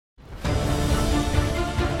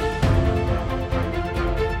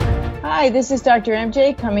Hi, this is Dr.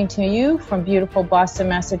 MJ coming to you from beautiful Boston,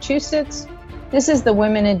 Massachusetts. This is the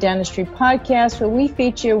Women in Dentistry podcast, where we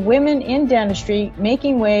feature women in dentistry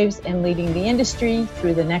making waves and leading the industry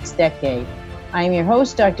through the next decade. I am your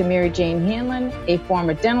host, Dr. Mary Jane Hanlon, a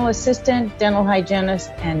former dental assistant, dental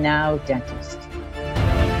hygienist, and now dentist.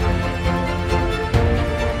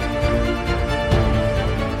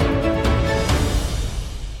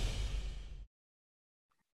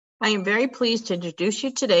 I am very pleased to introduce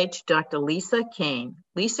you today to Dr. Lisa Kane.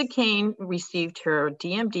 Lisa Kane received her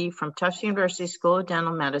DMD from Tufts University School of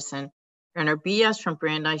Dental Medicine and her BS from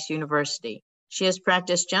Brandeis University. She has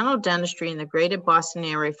practiced general dentistry in the greater Boston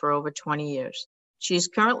area for over 20 years. She is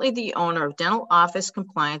currently the owner of Dental Office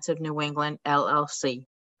Compliance of New England, LLC,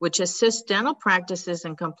 which assists dental practices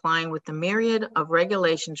in complying with the myriad of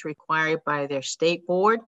regulations required by their state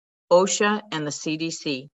board, OSHA, and the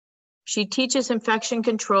CDC. She teaches infection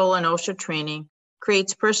control and OSHA training,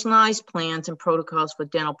 creates personalized plans and protocols for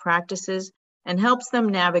dental practices, and helps them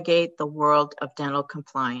navigate the world of dental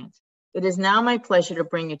compliance. It is now my pleasure to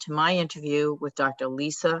bring you to my interview with Dr.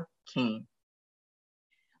 Lisa Kane.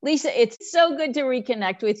 Lisa, it's so good to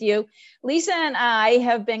reconnect with you. Lisa and I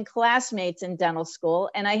have been classmates in dental school,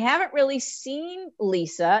 and I haven't really seen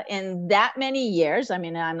Lisa in that many years. I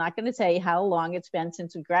mean, I'm not going to tell you how long it's been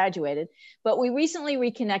since we graduated, but we recently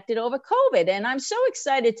reconnected over COVID, and I'm so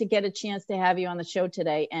excited to get a chance to have you on the show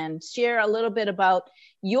today and share a little bit about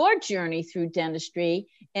your journey through dentistry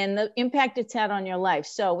and the impact it's had on your life.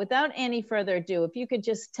 So without any further ado, if you could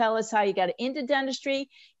just tell us how you got into dentistry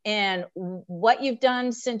and what you've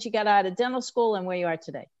done since you got out of dental school and where you are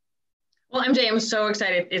today. Well, MJ, I'm so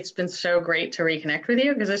excited. It's been so great to reconnect with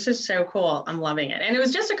you because this is so cool. I'm loving it. And it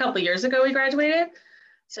was just a couple of years ago we graduated.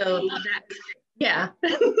 So yeah.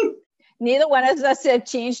 Neither one of us have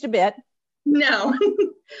changed a bit. No.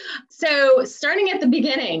 So starting at the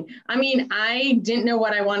beginning, I mean, I didn't know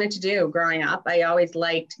what I wanted to do growing up. I always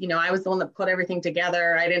liked, I was the one that put everything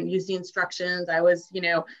together. I didn't use the instructions. I was,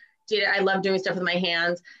 I love doing stuff with my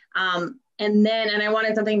hands. And I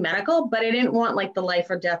wanted something medical, but I didn't want like the life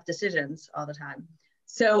or death decisions all the time.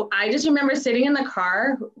 So I just remember sitting in the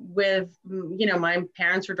car with, my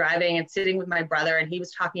parents were driving and sitting with my brother, and he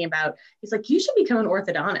was talking about, he's like, you should become an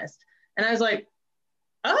orthodontist. And I was like,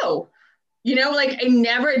 oh, I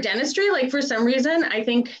never dentistry, like for some reason, I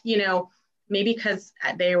think, maybe because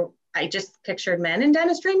I just pictured men in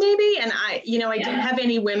dentistry maybe. And I didn't have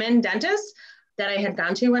any women dentists that I had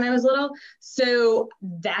gone to when I was little. So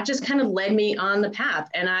that just kind of led me on the path.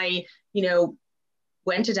 And I,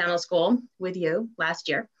 went to dental school with you last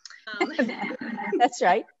year. That's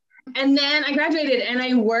right. And then I graduated and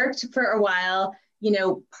I worked for a while,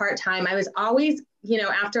 part-time. I was always,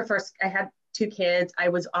 after first I had 2 kids, I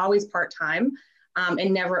was always part-time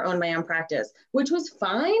and never owned my own practice, which was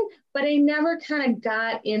fine, but I never kind of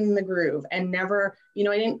got in the groove and never,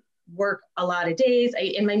 I didn't work a lot of days.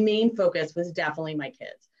 And my main focus was definitely my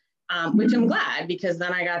kids, which I'm glad, because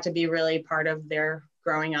then I got to be really part of their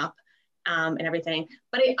growing up and everything.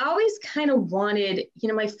 But I always kind of wanted,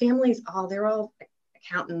 my family's they're all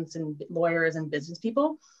accountants and lawyers and business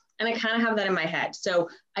people. And I kind of have that in my head. So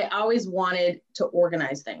I always wanted to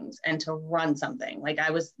organize things and to run something.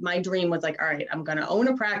 My dream was like, all right, I'm going to own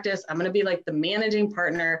a practice. I'm going to be like the managing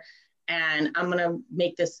partner, and I'm going to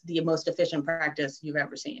make this the most efficient practice you've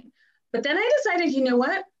ever seen. But then I decided, you know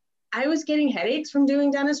what? I was getting headaches from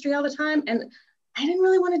doing dentistry all the time, and I didn't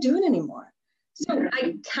really want to do it anymore. So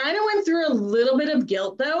I kind of went through a little bit of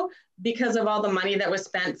guilt though, because of all the money that was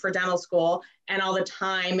spent for dental school and all the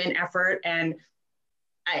time and effort. And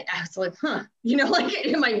I was like,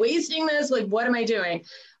 am I wasting this? Like, what am I doing?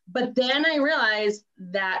 But then I realized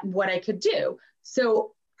that what I could do.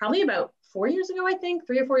 So probably about 4 years ago, I think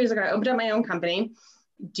 3 or 4 years ago, I opened up my own company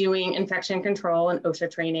doing infection control and OSHA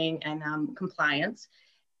training and compliance.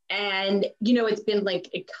 And, it's been like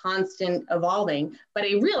a constant evolving, but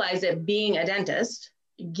I realized that being a dentist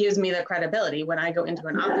gives me the credibility when I go into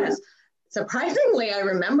an office. Surprisingly, I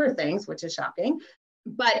remember things, which is shocking,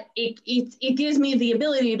 but it gives me the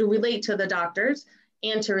ability to relate to the doctors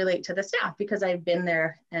and to relate to the staff because I've been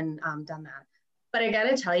there and done that. But I got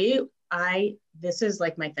to tell you, this is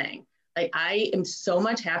like my thing. Like, I am so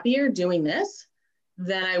much happier doing this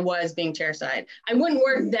than I was being chairside. I wouldn't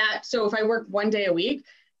work that. So if I worked 1 day a week,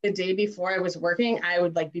 the day before I was working, I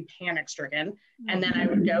would be panic stricken. And then I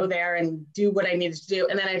would go there and do what I needed to do.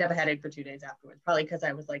 And then I'd have a headache for 2 days afterwards, probably because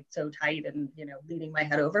I was so tight and, leaning my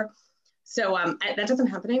head over. So that doesn't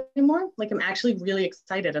happen anymore. I'm actually really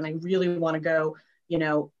excited and I really want to go,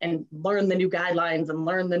 and learn the new guidelines and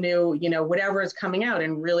learn the new, whatever is coming out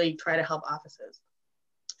and really try to help offices.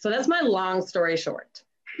 So that's my long story short.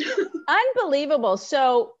 Unbelievable.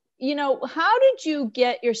 So, how did you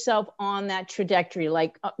get yourself on that trajectory?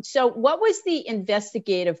 Like, so what was the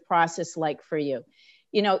investigative process like for you?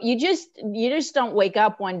 You just don't wake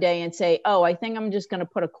up one day and say, oh, I think I'm just going to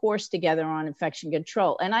put a course together on infection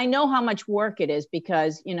control. And I know how much work it is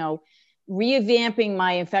because, revamping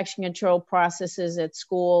my infection control processes at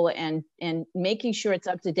school and making sure it's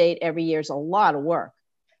up to date every year is a lot of work.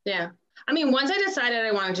 Yeah. I mean, once I decided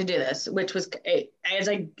I wanted to do this, which was, as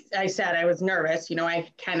I said, I was nervous. I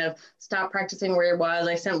kind of stopped practicing where it was.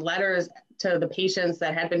 I sent letters to the patients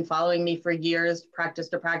that had been following me for years, practice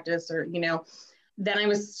to practice, or, then I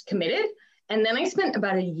was committed. And then I spent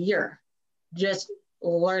about a year just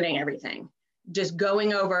learning everything, just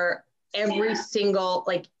going over every single,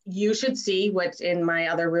 like, you should see what's in my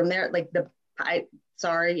other room there, like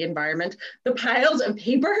environment, the piles of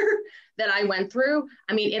paper that I went through.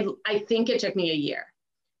 I mean, I think it took me a year,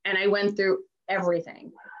 and I went through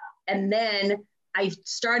everything. And then I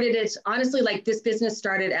started it, honestly, like, this business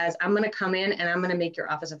started as, I'm going to come in and I'm going to make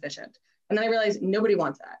your office efficient. And then I realized nobody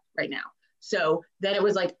wants that right now. So then it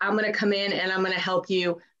was like, I'm going to come in and I'm going to help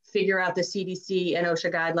you figure out the CDC and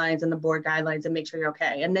OSHA guidelines and the board guidelines and make sure you're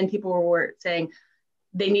okay. And then people were saying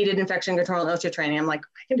they needed infection control and OSHA training. I'm like,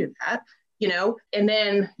 I can do that. And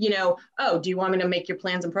then, oh, do you want me to make your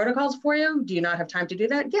plans and protocols for you? Do you not have time to do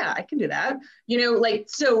that? Yeah, I can do that.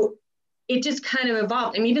 So it just kind of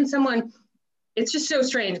evolved. And even it's just so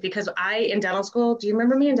strange because in dental school, do you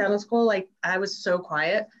remember me in dental school? Like, I was so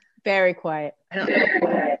quiet. Very quiet. I don't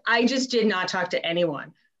know. I just did not talk to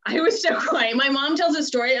anyone. I was so quiet. My mom tells a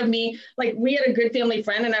story of me, like, we had a good family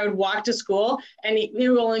friend and I would walk to school and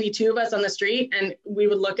there were only two of us on the street and we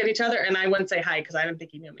would look at each other and I wouldn't say hi because I didn't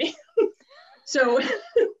think he knew me. So,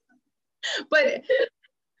 but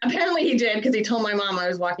apparently he did because he told my mom I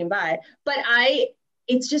was walking by. But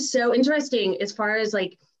it's just so interesting as far as,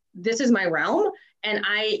 like, this is my realm. And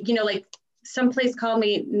like, some place called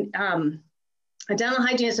me, a dental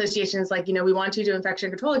hygiene association is like, we want you to do infection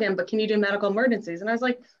control again, but can you do medical emergencies? And I was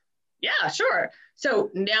like, yeah, sure. So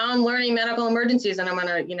now I'm learning medical emergencies and I'm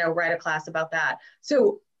going to, write a class about that.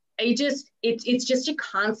 So it's just a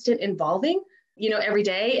constant evolving, every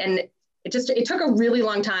day. And it took a really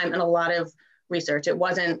long time and a lot of research. It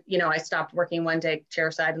wasn't, I stopped working one day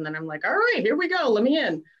chairside and then I'm like, all right, here we go. Let me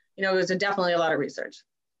in. It was definitely a lot of research.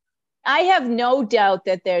 I have no doubt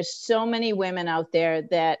that there's so many women out there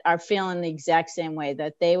that are feeling the exact same way,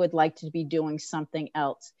 that they would like to be doing something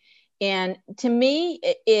else. And to me,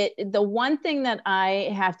 the one thing that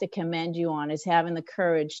I have to commend you on is having the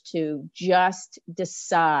courage to just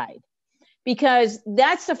decide. Because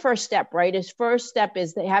that's the first step, right? His first step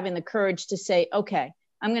is having the courage to say, okay,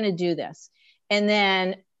 I'm going to do this. And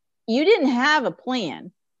then you didn't have a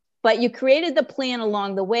plan, but you created the plan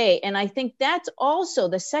along the way. And I think that's also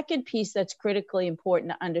the second piece that's critically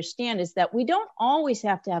important to understand, is that we don't always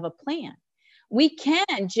have to have a plan. We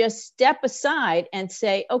can just step aside and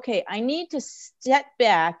say, okay, I need to step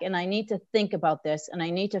back and I need to think about this and I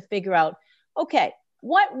need to figure out, okay,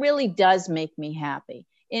 what really does make me happy?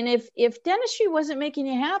 And if dentistry wasn't making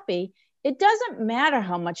you happy, it doesn't matter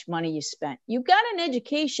how much money you spent. You got an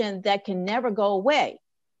education that can never go away.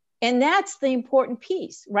 And that's the important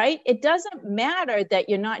piece, right? It doesn't matter that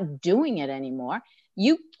you're not doing it anymore.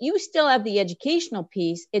 You still have the educational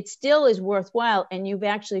piece. It still is worthwhile. And you've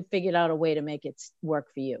actually figured out a way to make it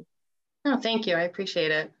work for you. Oh, thank you. I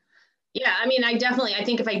appreciate it. Yeah, I mean, I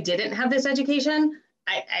think if I didn't have this education,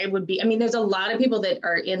 I would be, there's a lot of people that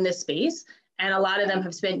are in this space. And a lot of them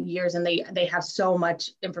have spent years and they have so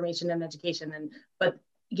much information and education. But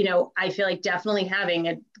I feel like definitely having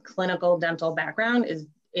a clinical dental background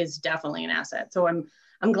is definitely an asset. So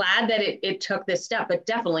I'm glad that it took this step, but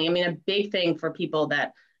definitely, a big thing for people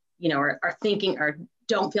that, are thinking or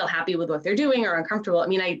don't feel happy with what they're doing or uncomfortable.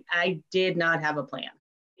 I did not have a plan.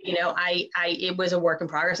 It was a work in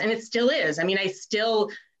progress and it still is. I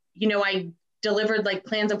still, I delivered like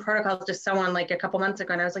plans and protocols to someone like a couple months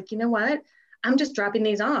ago. And I was like, you know what? I'm just dropping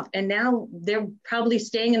these off. And now they're probably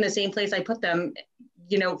staying in the same place I put them,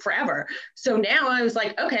 forever. So now I was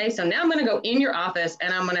like, okay, so now I'm going to go in your office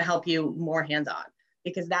and I'm going to help you more hands-on,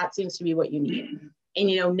 because that seems to be what you need.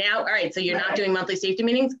 And, now, all right, so you're not doing monthly safety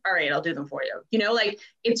meetings. All right, I'll do them for you.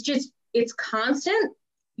 It's constant,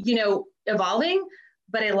 evolving,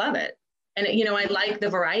 but I love it. And, I like the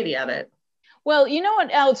variety of it. Well, you know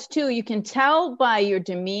what else too? You can tell by your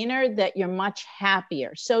demeanor that you're much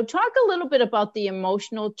happier. So talk a little bit about the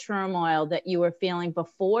emotional turmoil that you were feeling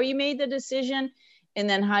before you made the decision and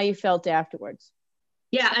then how you felt afterwards.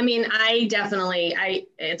 Yeah, I definitely,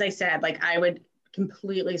 as I said, like I would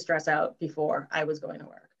completely stress out before I was going to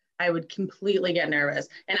work. I would completely get nervous.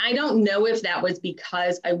 And I don't know if that was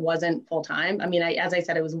because I wasn't full time. I mean, as I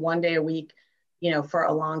said, it was 1 day a week, for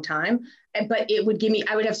a long time, but it would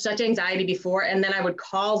I would have such anxiety before. And then I would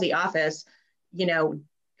call the office,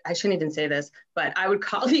 I shouldn't even say this, but I would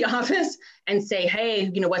call the office and say, hey,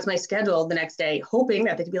 what's my schedule the next day? Hoping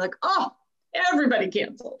that they'd be like, oh, everybody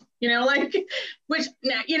canceled, which,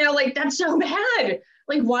 that's so bad.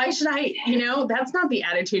 Like, why should I, that's not the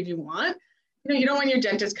attitude you want. You don't want your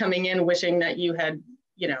dentist coming in wishing that you had,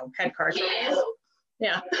 had car trouble.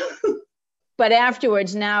 Yeah. But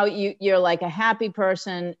afterwards, now you're like a happy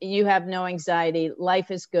person. You have no anxiety.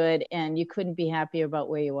 Life is good. And you couldn't be happier about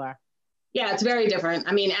where you are. Yeah, it's very different.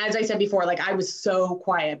 I mean, as I said before, like I was so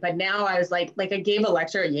quiet, but now I was like I gave a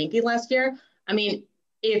lecture at Yankee last year. I mean,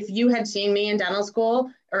 if you had seen me in dental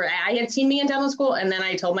school, or I had seen me in dental school, and then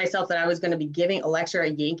I told myself that I was going to be giving a lecture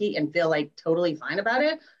at Yankee and feel like totally fine about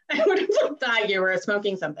it, I would have thought you were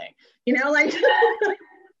smoking something, like,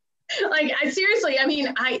 like I seriously, I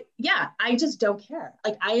mean, I just don't care.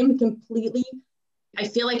 Like I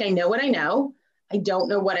feel like I know what I know. I don't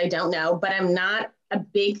know what I don't know, but a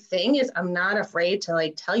big thing is I'm not afraid to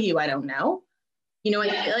like tell you I don't know.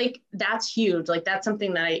 I feel like that's huge. Like that's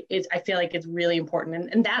something that I feel like it's really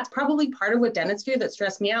important. And that's probably part of what dentistry that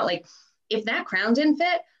stressed me out. Like if that crown didn't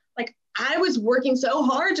fit, like I was working so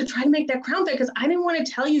hard to try to make that crown fit because I didn't want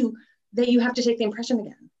to tell you that you have to take the impression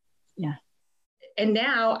again. Yeah. And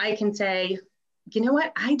now I can say, you know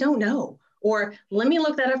what? I don't know. Or let me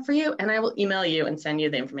look that up for you and I will email you and send you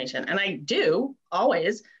the information. And I do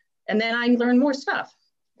always. And then I learn more stuff.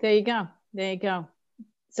 There you go. There you go.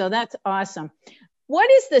 So that's awesome. What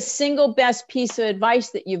is the single best piece of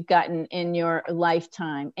advice that you've gotten in your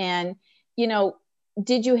lifetime? And,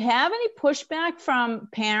 did you have any pushback from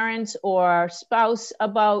parents or spouse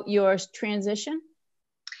about your transition?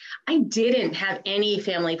 I didn't have any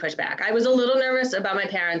family pushback. I was a little nervous about my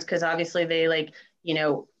parents because obviously they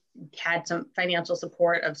had some financial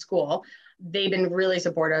support of school. They've been really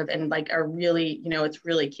supportive and are really, it's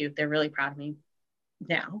really cute. They're really proud of me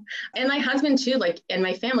now. And my husband too, and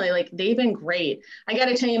my family, they've been great. I got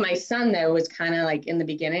to tell you, my son though was kind of in the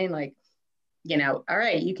beginning, all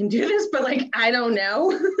right, you can do this, but I don't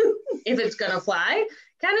know if it's going to fly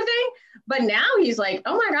kind of thing. But now he's like,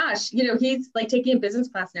 oh my gosh, he's taking a business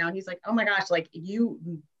class now. He's like, oh my gosh, you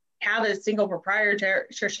have a single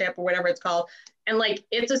proprietorship or whatever it's called. And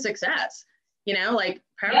it's a success,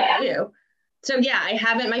 proud of you. So yeah, I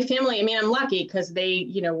haven't, my family, I mean, I'm lucky because they,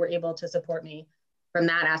 were able to support me from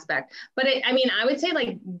that aspect. But I would say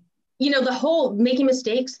the whole making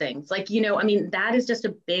mistakes things, that is just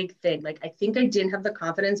a big thing. I think I didn't have the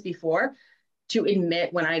confidence before to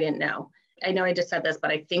admit when I didn't know. I know I just said this, but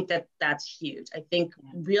I think that that's huge. I think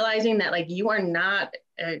realizing that you are not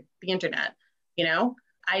the internet,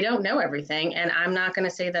 I don't know everything and I'm not going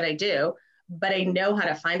to say that I do, but I know how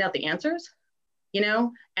to find out the answers,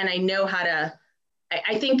 and I know how to,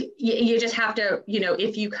 I think you just have to,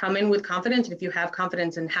 if you come in with confidence, if you have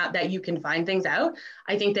confidence in that you can find things out,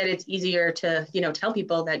 I think that it's easier to, tell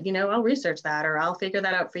people that, I'll research that or I'll figure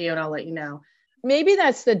that out for you and I'll let you know. Maybe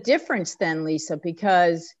that's the difference then, Lisa,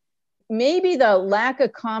 because maybe the lack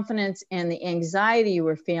of confidence and the anxiety you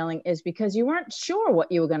were feeling is because you weren't sure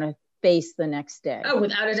what you were going to face the next day. Oh,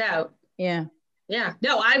 without a doubt. Yeah. Yeah.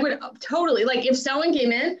 No, I would totally, if someone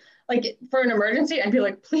came in, for an emergency, I'd be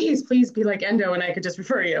like, please be endo and I could just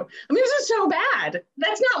refer you. I mean, this is so bad.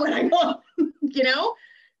 That's not what I want,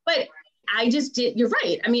 but I just did, you're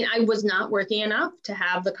right. I mean, I was not working enough to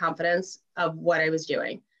have the confidence of what I was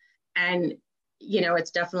doing. And, it's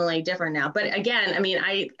definitely different now. But again, I mean,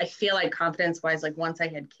 I feel like confidence wise, once I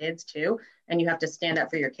had kids too, and you have to stand up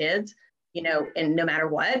for your kids, and no matter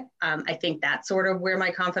what, I think that's sort of where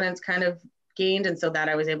my confidence kind of gained. And so that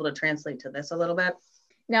I was able to translate to this a little bit.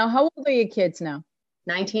 Now, how old are your kids now?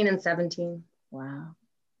 19 and 17. Wow.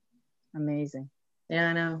 Amazing. Yeah,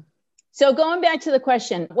 I know. So going back to the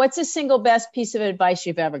question, what's the single best piece of advice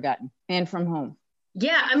you've ever gotten and from whom?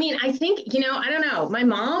 Yeah, I mean, I think, I don't know. My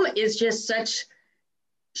mom is just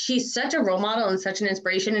she's such a role model and such an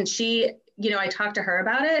inspiration. And she, I talked to her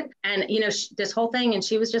about it and, this whole thing. And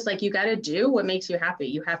she was just like, you got to do what makes you happy.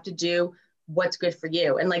 You have to do what's good for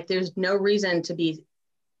you. And there's no reason to be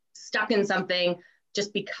stuck in something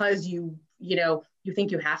just because you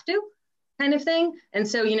think you have to kind of thing. And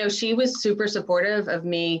so, she was super supportive of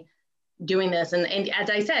me doing this. And as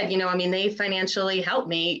I said, they financially helped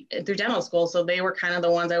me through dental school. So they were kind of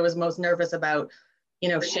the ones I was most nervous about,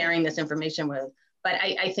 sharing this information with. But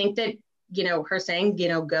I think that, her saying,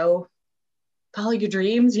 go follow your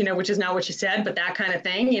dreams, which is not what she said, but that kind of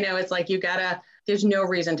thing, it's there's no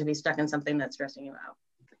reason to be stuck in something that's stressing you out.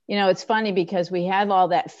 You know, it's funny because we have all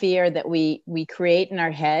that fear that we create in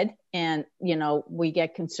our head, and you know, we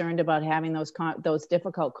get concerned about having those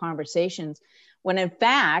difficult conversations, when in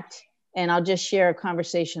fact, and I'll just share a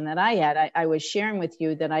conversation that I had. I was sharing with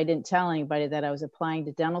you that I didn't tell anybody that I was applying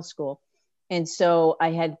to dental school. And so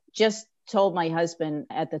I had just told my husband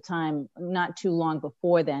at the time, not too long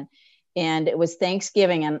before then, and it was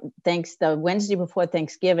Thanksgiving, and the Wednesday before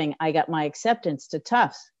Thanksgiving, I got my acceptance to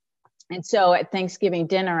Tufts. And so at Thanksgiving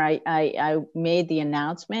dinner, I made the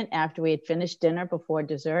announcement after we had finished dinner before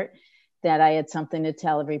dessert that I had something to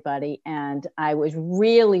tell everybody. And I was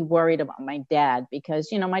really worried about my dad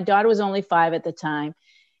because, you know, my daughter was only 5 at the time.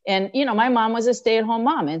 And, you know, my mom was a stay-at-home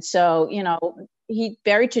mom. And so, you know,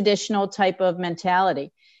 very traditional type of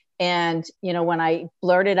mentality. And, you know, when I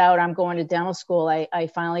blurted out, I'm going to dental school, I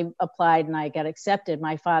finally applied and I got accepted.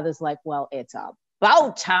 My father's like, well, it's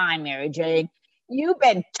about time, Mary Jane. You've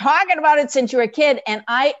been talking about it since you were a kid. And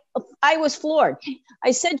I was floored.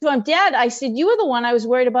 I said to him, Dad, I said, you were the one I was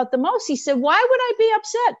worried about the most. He said, why would I be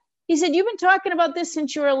upset? He said, you've been talking about this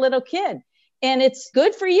since you were a little kid. And it's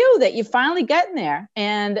good for you that you finally gotten there.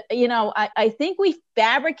 And, you know, I think we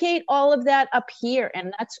fabricate all of that up here.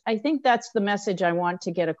 And I think that's the message I want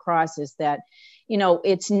to get across, is that, you know,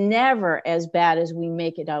 it's never as bad as we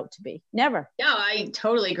make it out to be. Never. No, I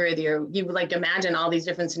totally agree with you. You like imagine all these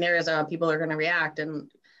different scenarios of how people are going to react.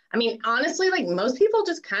 And I mean, honestly, like most people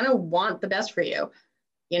just kind of want the best for you,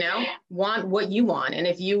 you know, want what you want. And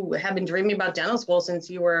if you have been dreaming about dental school since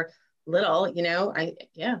you were little, you know,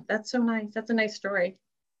 that's so nice. That's a nice story.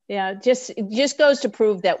 Yeah. It just goes to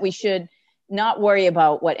prove that we should not worry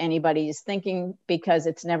about what anybody is thinking, because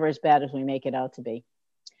it's never as bad as we make it out to be.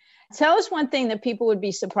 Tell us one thing that people would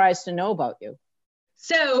be surprised to know about you.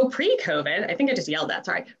 So pre-COVID, I think I just yelled that,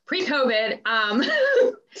 sorry. Pre-COVID,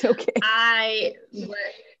 It's okay. I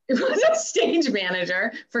was a stage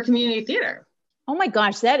manager for community theater. Oh my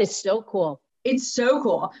gosh, that is so cool. It's so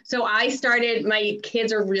cool. So my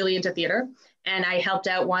kids are really into theater, and I helped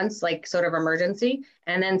out once, like sort of emergency.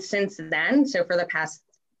 And then since then, so for the past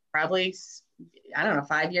probably, I don't know,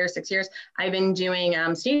 5 years, 6 years, I've been doing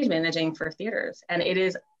stage managing for theaters. And it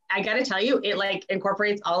is, I got to tell you, it like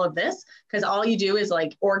incorporates all of this, because all you do is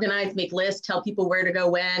like organize, make lists, tell people where to go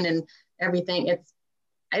when and everything.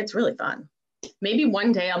 It's really fun. Maybe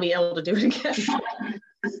one day I'll be able to do it again.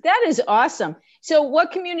 That is awesome. So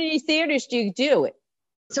what community theaters do you do?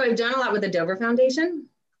 So I've done a lot with the Dover Foundation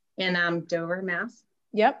in Dover, Mass.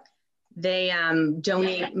 Yep. They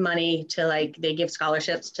donate money to they give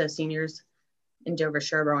scholarships to seniors in Dover,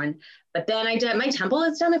 Sherborne. But then my temple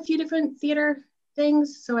has done a few different theater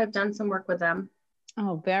things. So I've done some work with them.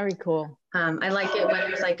 Oh, very cool. I like it when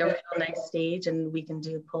there's like a real nice stage and we can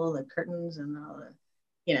pull the curtains and all the,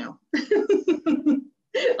 you know,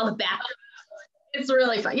 all the back. It's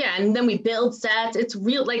really fun. Yeah. And then we build sets. It's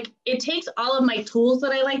real, it takes all of my tools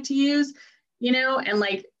that I like to use, you know, and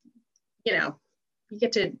you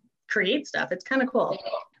get to create stuff. It's kind of cool.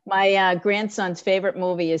 My grandson's favorite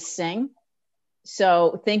movie is Sing.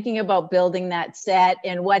 So thinking about building that set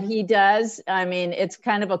and what he does, I mean, it's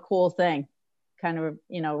kind of a cool thing. Kind of,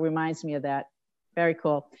 you know, reminds me of that. Very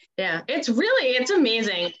cool. Yeah. It's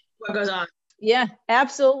amazing what goes on. Yeah,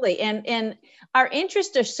 absolutely. And our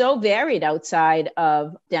interests are so varied outside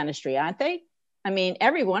of dentistry, aren't they? I mean,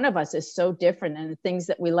 every one of us is so different, and the things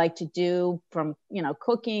that we like to do, from, you know,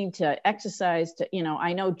 cooking to exercise to, you know,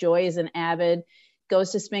 I know Joy is an avid,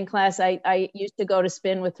 goes to spin class. I used to go to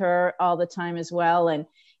spin with her all the time as well. And,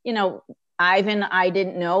 you know, Ivan, I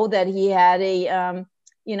didn't know that he had a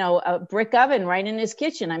brick oven right in his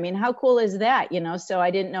kitchen. I mean, how cool is that? You know, so I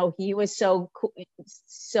didn't know he was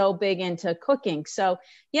so big into cooking. So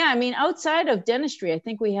yeah, I mean, outside of dentistry, I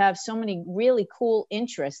think we have so many really cool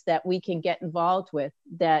interests that we can get involved with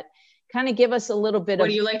that kind of give us a little bit What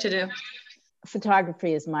do you like to do?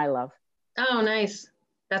 Photography is my love. Oh, nice.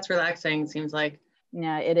 That's relaxing, it seems like.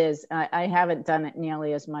 Yeah, it is. I haven't done it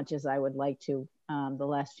nearly as much as I would like to the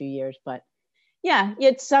last few years, but yeah,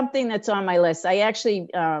 it's something that's on my list. I actually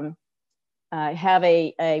have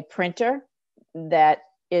a printer that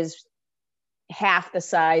is half the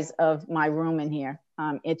size of my room in here.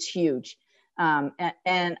 It's huge.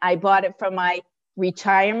 And I bought it for my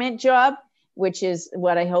retirement job, which is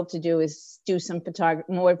what I hope to do, is do some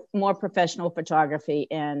more professional photography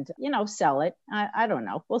and, you know, sell it. I don't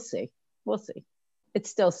know. We'll see. It's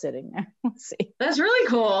still sitting there. We'll see. That's really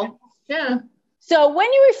cool. Yeah. So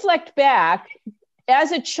when you reflect back,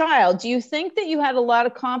 as a child, do you think that you had a lot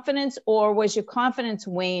of confidence, or was your confidence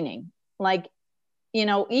waning? Like, you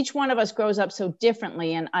know, each one of us grows up so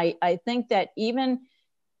differently. And I think that even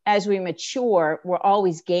as we mature, we're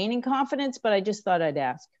always gaining confidence, but I just thought I'd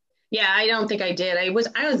ask. Yeah, I don't think I did. I was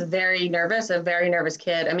very nervous, a very nervous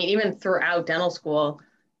kid. I mean, even throughout dental school,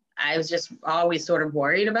 I was just always sort of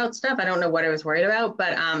worried about stuff. I don't know what I was worried about,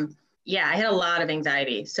 but yeah, I had a lot of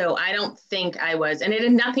anxiety. So I don't think I was, and it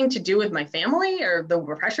had nothing to do with my family or the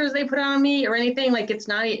pressures they put on me or anything. Like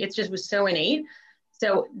it just was so innate.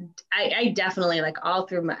 So I definitely, like, all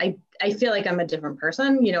through I feel like I'm a different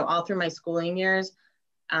person, all through my schooling years.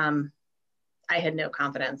 I had no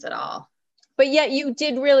confidence at all. But yet you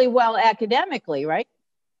did really well academically, right?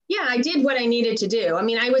 Yeah, I did what I needed to do. I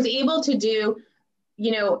mean, I was able to do,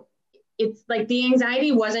 it's like the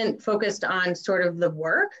anxiety wasn't focused on sort of the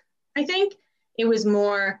work. I think it was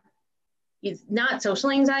more, it's not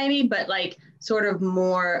social anxiety, but like sort of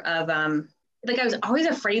more of, like I was always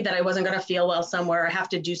afraid that I wasn't going to feel well somewhere. I have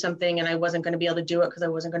to do something and I wasn't going to be able to do it because I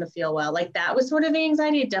wasn't going to feel well. Like that was sort of the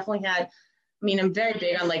anxiety. It definitely had, I mean, I'm very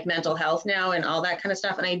big on like mental health now and all that kind of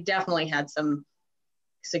stuff. And I definitely had some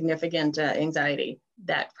significant anxiety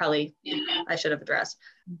that probably I should have addressed.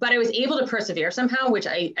 But I was able to persevere somehow, which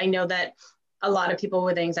I know that a lot of people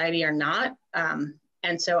with anxiety are not.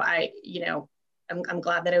 And so I'm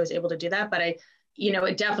glad that I was able to do that. But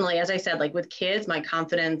it definitely, as I said, like with kids, my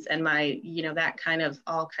confidence and my, that kind of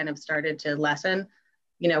all kind of started to lessen,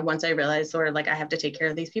 once I realized sort of like I have to take care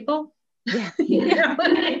of these people. Yeah.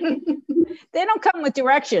 They don't come with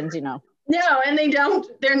directions, No, and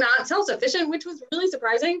they're not self-sufficient, which was really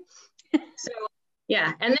surprising. So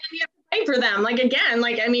yeah. And then you have to fight for them. Like, again,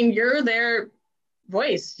 like, I mean, you're their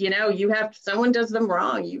voice, someone does them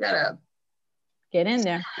wrong. You gotta get in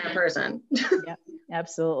there. That person. Yeah,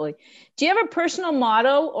 absolutely. Do you have a personal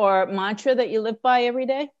motto or mantra that you live by every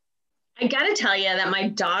day? I gotta tell you that my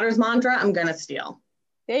daughter's mantra, I'm gonna steal.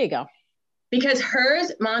 There you go. Because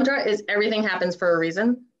hers mantra is everything happens for a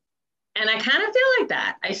reason. And I kind of feel like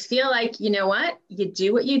that. I feel like, you know what? You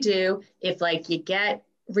do what you do. If like you get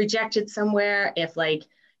rejected somewhere, if like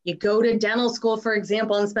you go to dental school, for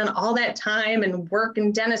example, and spend all that time and work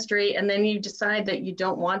in dentistry, and then you decide that you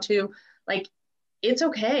don't want to, like, it's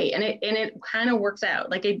okay. And it kind of works out.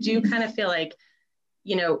 Like, I do kind of feel like,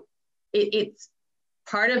 it's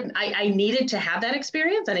part of, I needed to have that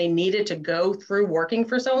experience and I needed to go through working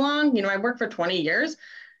for so long. I worked for 20 years.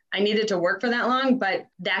 I needed to work for that long, but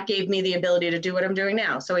that gave me the ability to do what I'm doing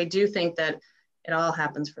now. So I do think that it all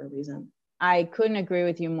happens for a reason. I couldn't agree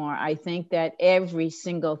with you more. I think that every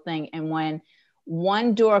single thing, and when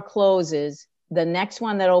one door closes, the next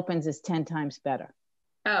one that opens is 10 times better.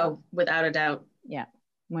 Oh, without a doubt. Yeah.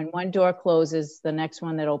 When one door closes, the next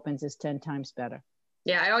one that opens is 10 times better.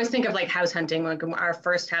 Yeah, I always think of like house hunting, like our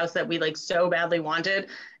first house that we like so badly wanted.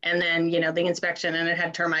 And then, the inspection and it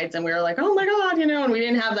had termites and we were like, oh my God, and we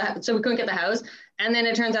didn't have that. So we couldn't get the house. And then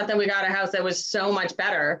it turns out that we got a house that was so much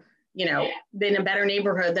better, in a better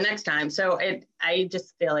neighborhood the next time. So I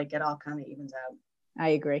just feel like it all kind of evens out. I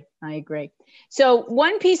agree. So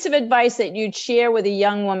one piece of advice that you'd share with a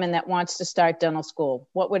young woman that wants to start dental school,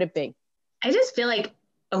 what would it be? I just feel like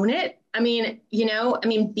own it. I mean,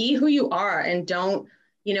 be who you are and don't,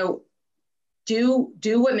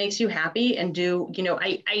 do what makes you happy and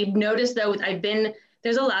I noticed though,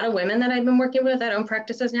 there's a lot of women that I've been working with that own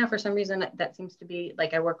practices now. For some reason that seems to be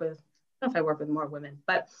like, I don't know if I work with more women,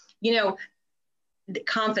 but the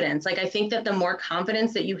confidence. Like, I think that the more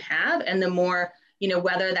confidence that you have and the more,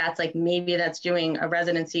 whether that's like, maybe that's doing a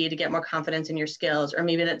residency to get more confidence in your skills, or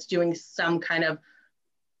maybe that's doing some kind of,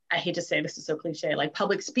 I hate to say this is so cliche, like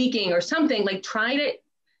public speaking or something, like try to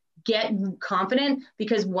get confident,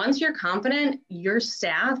 because once you're confident, your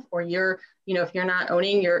staff or your, if you're not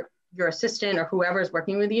owning your assistant or whoever's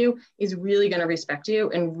working with you is really going to respect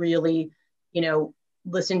you and really,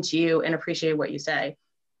 listen to you and appreciate what you say.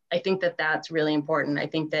 I think that that's really important. I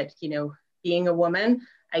think that, being a woman,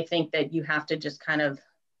 I think that you have to just kind of,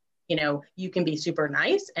 you can be super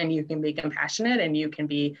nice and you can be compassionate and you can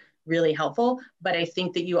be really helpful, but I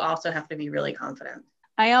think that you also have to be really confident.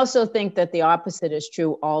 I also think that the opposite is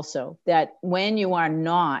true also, that when you are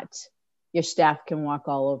not, your staff can walk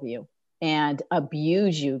all over you and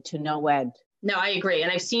abuse you to no end. No, I agree.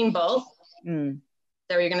 And I've seen both. Is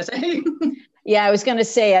that what you're going to say? Yeah, I was going to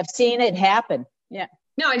say, I've seen it happen. Yeah.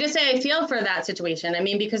 No, I just say I feel for that situation. I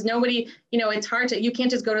mean, because nobody, it's hard to, you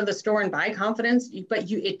can't just go to the store and buy confidence, but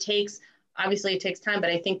obviously it takes time,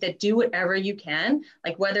 but I think that do whatever you can,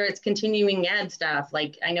 like whether it's continuing ed stuff,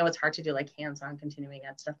 like I know it's hard to do like hands-on continuing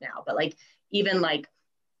ed stuff now, but like even like,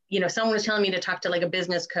 someone was telling me to talk to like a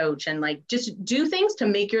business coach and like just do things to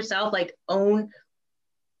make yourself like own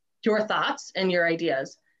your thoughts and your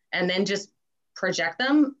ideas and then just project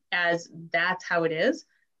them as that's how it is.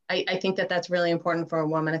 I think that that's really important for a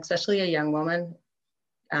woman, especially a young woman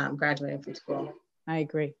graduating from school. I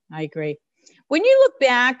agree. When you look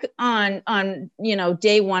back on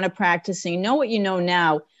day one of practicing, know what you know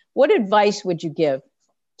now, what advice would you give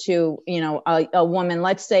to, a woman,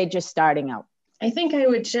 let's say, just starting out? I think I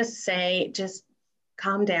would just say, just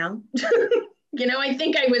calm down. I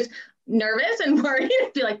think I was nervous and worried.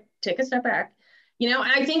 I'd be like, take a step back, and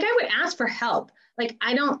I think I would ask for help. Like,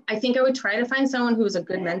 I think I would try to find someone who was a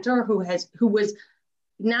good mentor, who was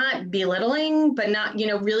not belittling, but not,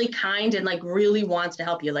 really kind and like really wants to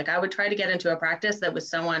help you. Like, I would try to get into a practice that was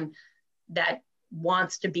someone that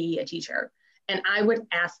wants to be a teacher. And I would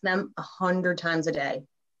ask them 100 times a day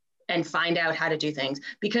and find out how to do things,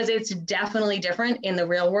 because it's definitely different in the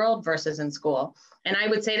real world versus in school. And I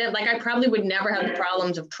would say that, like, I probably would never have the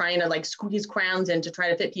problems of trying to like squeeze crowns in to try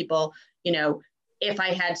to fit people, if I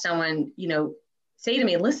had someone, say to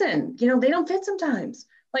me, listen, they don't fit sometimes.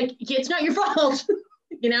 Like, it's not your fault.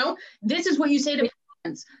 This is what you say to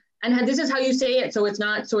parents, and this is how you say it. So it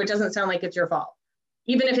doesn't sound like it's your fault,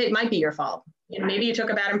 even if it might be your fault. Maybe you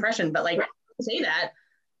took a bad impression, but like, say that,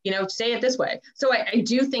 say it this way. So I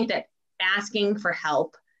do think that asking for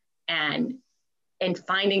help and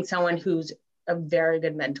finding someone who's a very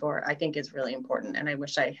good mentor, I think is really important. And I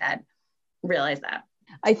wish I had realized that.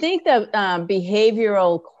 I think that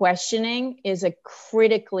behavioral questioning is a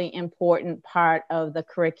critically important part of the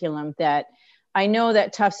curriculum that I know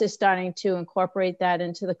that Tufts is starting to incorporate that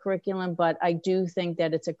into the curriculum, but I do think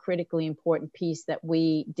that it's a critically important piece that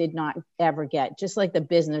we did not ever get, just like the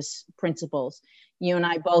business principles. You and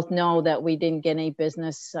I both know that we didn't get any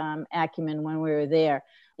business acumen when we were there.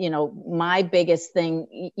 My biggest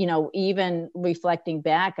thing, even reflecting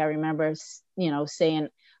back, I remember, saying,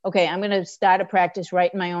 okay, I'm going to start a practice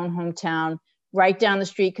right in my own hometown, right down the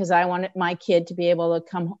street, because I wanted my kid to be able to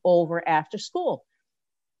come over after school.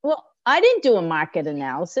 Well, I didn't do a market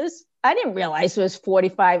analysis. I didn't realize there was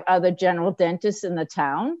 45 other general dentists in the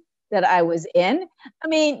town that I was in. I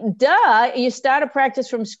mean, duh, you start a practice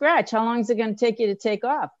from scratch. How long is it going to take you to take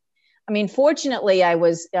off? I mean, fortunately, I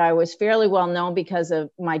was fairly well known because of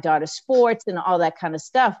my daughter's sports and all that kind of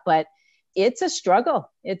stuff, but it's a struggle.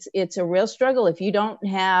 It's a real struggle if you don't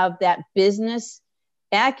have that business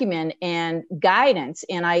acumen and guidance.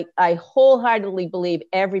 And I wholeheartedly believe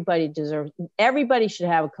everybody should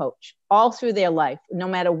have a coach all through their life. No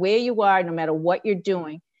matter where you are, no matter what you're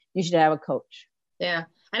doing, you should have a coach. Yeah.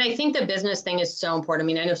 And I think the business thing is so important. I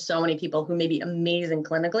mean, I know so many people who may be amazing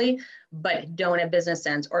clinically, but don't have business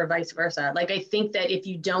sense, or vice versa. Like, I think that if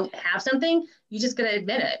you don't have something, you just got to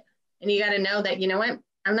admit it. And you got to know that, you know what,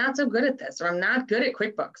 I'm not so good at this, or I'm not good at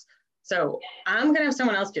QuickBooks. So I'm going to have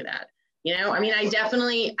someone else do that. I mean, I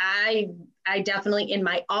definitely in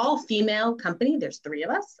my all female company, there's 3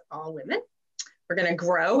 of us, all women. We're going to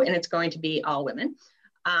grow and it's going to be all women.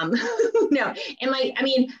 No, and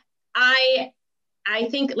I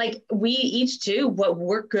think like we each do what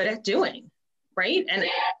we're good at doing. Right. And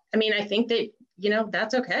I mean, I think that,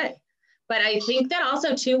 that's okay. But I think that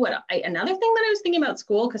also too, another thing that I was thinking about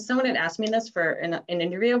school, because someone had asked me this for an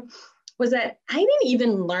interview, was that I didn't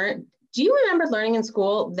even learn. Do you remember learning in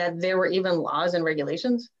school that there were even laws and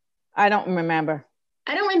regulations? I don't remember.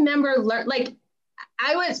 I don't remember.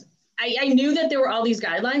 I knew that there were all these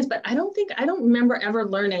guidelines, but I don't remember ever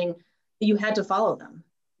learning that you had to follow them.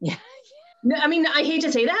 Yeah. I mean, I hate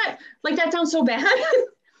to say that. Like, that sounds so bad.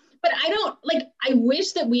 But I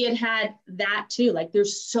wish that we had that too. Like,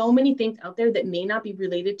 there's so many things out there that may not be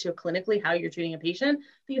related to clinically how you're treating a patient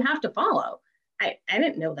that you have to follow. I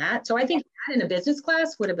didn't know that. So I think that in a business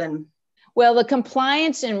class would have been. Well, the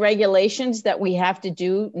compliance and regulations that we have to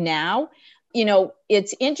do now,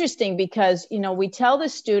 it's interesting because, we tell the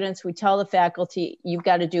students, we tell the faculty, you've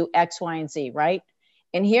got to do X, Y, and Z, right?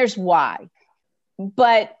 And here's why.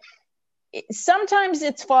 But sometimes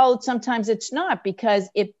it's followed, sometimes it's not, because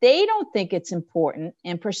if they don't think it's important,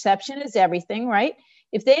 and perception is everything, right?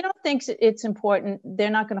 If they don't think it's important, they're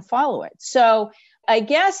not going to follow it. So I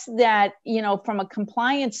guess that, from a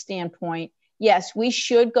compliance standpoint, yes, we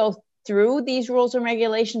should go through these rules and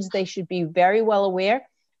regulations. They should be very well aware,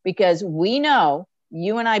 because we know,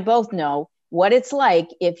 you and I both know, what it's like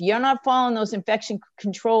if you're not following those infection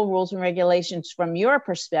control rules and regulations from your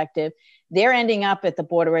perspective. They're ending up at the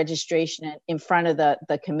Board of Registration in front of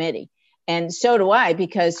the committee. And so do I,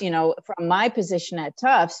 because, from my position at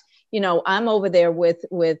Tufts, I'm over there with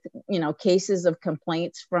cases of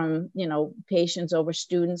complaints from, patients over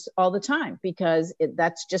students all the time, because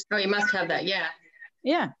that's just. Oh, you must have that. Yeah.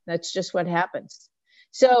 Yeah, that's just what happens.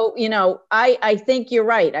 So, I think you're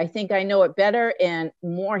right. I think I know it better and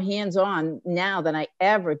more hands-on now than I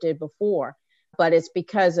ever did before. but it's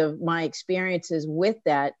because of my experiences with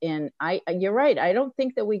that. And you're right. I don't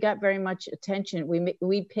think that we got very much attention.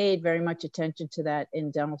 We paid very much attention to that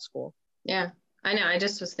in dental school. Yeah, I know. I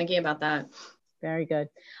just was thinking about that. Very good.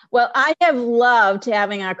 Well, I have loved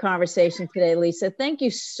having our conversation today, Lisa. Thank you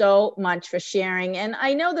so much for sharing. And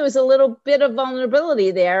I know there was a little bit of vulnerability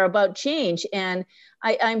there about change. And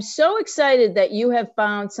I'm so excited that you have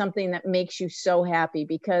found something that makes you so happy,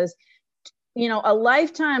 because, a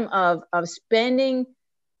lifetime of spending,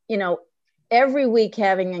 every week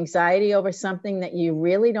having anxiety over something that you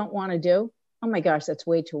really don't want to do. Oh my gosh, that's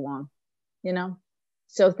way too long,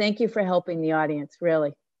 So thank you for helping the audience,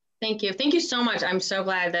 really. Thank you. Thank you so much. I'm so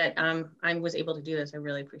glad that I was able to do this. I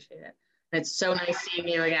really appreciate it. It's so nice seeing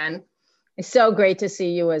you again. It's so great to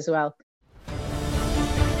see you as well.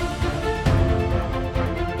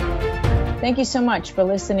 Thank you so much for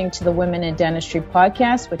listening to the Women in Dentistry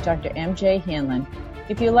podcast with Dr. MJ Hanlon.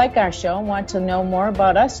 If you like our show and want to know more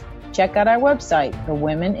about us, check out our website,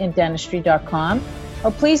 thewomenindentistry.com,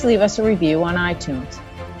 or please leave us a review on iTunes.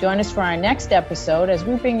 Join us for our next episode as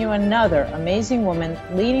we bring you another amazing woman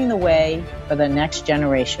leading the way for the next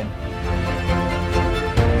generation.